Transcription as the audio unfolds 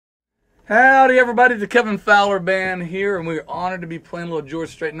Howdy everybody, the Kevin Fowler Band here, and we're honored to be playing a little George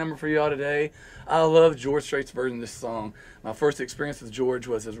Strait number for y'all today. I love George Strait's version of this song. My first experience with George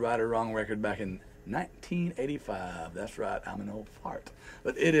was his Right or Wrong record back in 1985. That's right, I'm an old fart.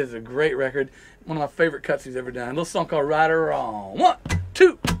 But it is a great record, one of my favorite cuts he's ever done. A little song called Right or Wrong. 1,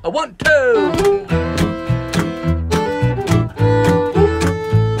 2, 1, 2.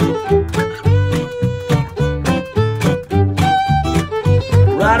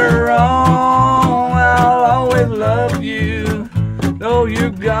 Right or wrong, I'll always love you. Though you're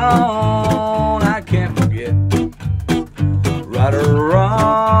gone, I can't forget. Right or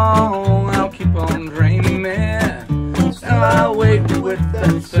wrong, I'll keep on dreaming. Now I wait with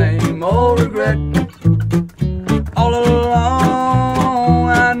that same old regret. All along,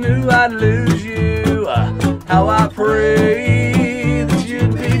 I knew I'd lose you. How I pray that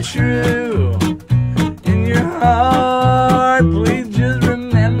you'd be true. In your heart, please just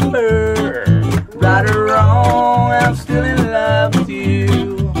remember, right or wrong, I'm still in love with you.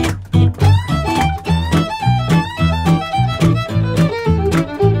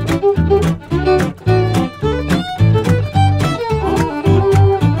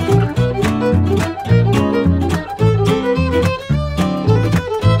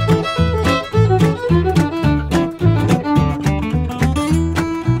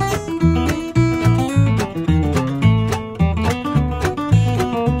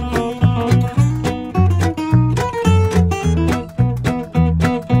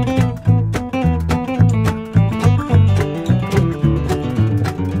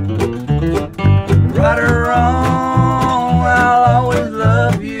 Right or wrong, I'll always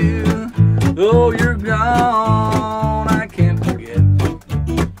love you. Though you're gone, I can't forget.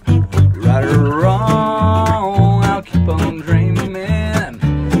 Right or wrong, I'll keep on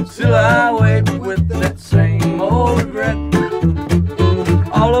dreaming. Still I wait with that same old regret.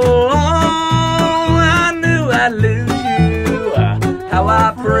 All along, I knew I'd lose you. How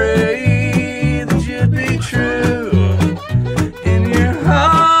I pray that you'd be true. In your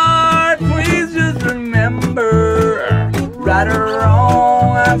heart, please just remember, right or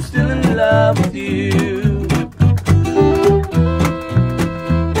wrong, I'm still in love with you.